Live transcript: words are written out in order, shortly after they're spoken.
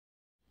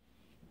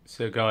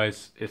So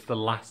guys, it's the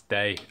last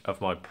day of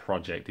my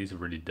project. These are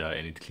really dirty,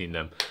 I need to clean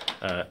them.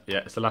 Yeah,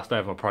 it's the last day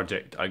of my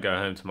project. I go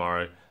home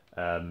tomorrow.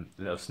 A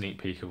little sneak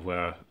peek of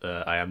where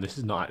I am. This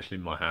is not actually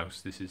my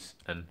house, this is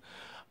an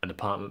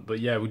apartment.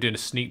 But yeah, we're doing a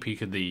sneak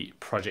peek of the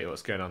project,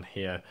 what's going on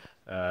here.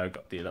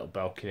 Got the little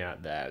balcony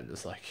out there, and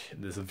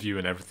there's a view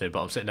and everything,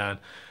 but I'm sitting down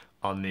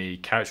on the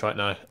couch right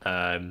now.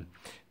 I'm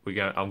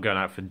going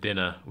out for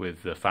dinner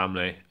with the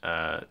family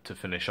to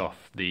finish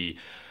off the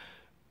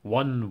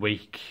 1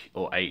 week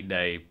or 8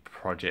 day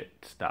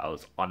project that I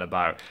was on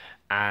about.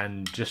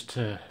 And just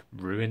to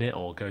ruin it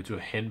or go to a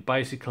hint,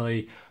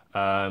 basically,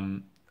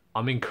 I'm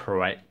in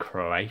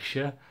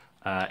Croatia,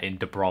 in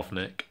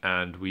Dubrovnik,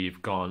 and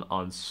we've gone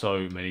on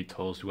so many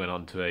tours. We went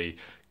on to a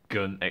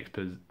gun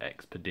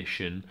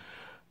expedition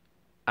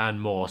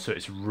and more, so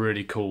it's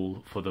really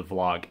cool for the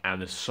vlog,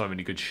 and there's so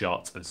many good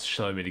shots and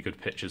so many good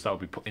pictures that will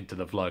be put into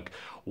the vlog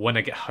when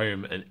I get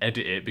home and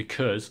edit it,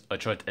 because I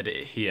tried to edit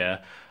it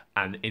here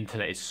and the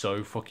internet is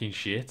so fucking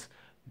shit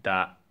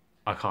that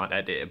I can't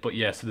edit it. But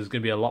yeah, so there's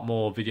going to be a lot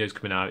more videos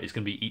coming out. It's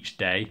going to be each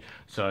day.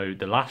 So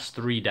the last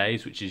 3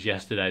 days, which is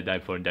yesterday, day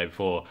before and day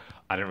before,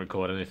 I didn't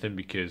record anything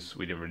because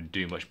we didn't really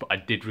do much. But I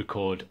did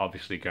record,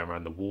 obviously, going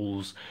around the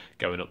walls,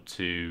 going up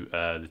to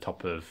the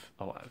top of...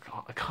 Oh,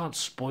 I can't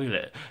spoil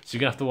it. So you're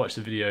going to have to watch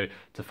the video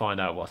to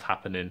find out what's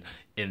happening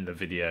in the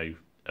video,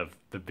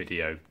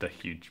 the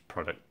huge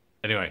product.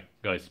 Anyway,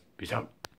 guys, peace out.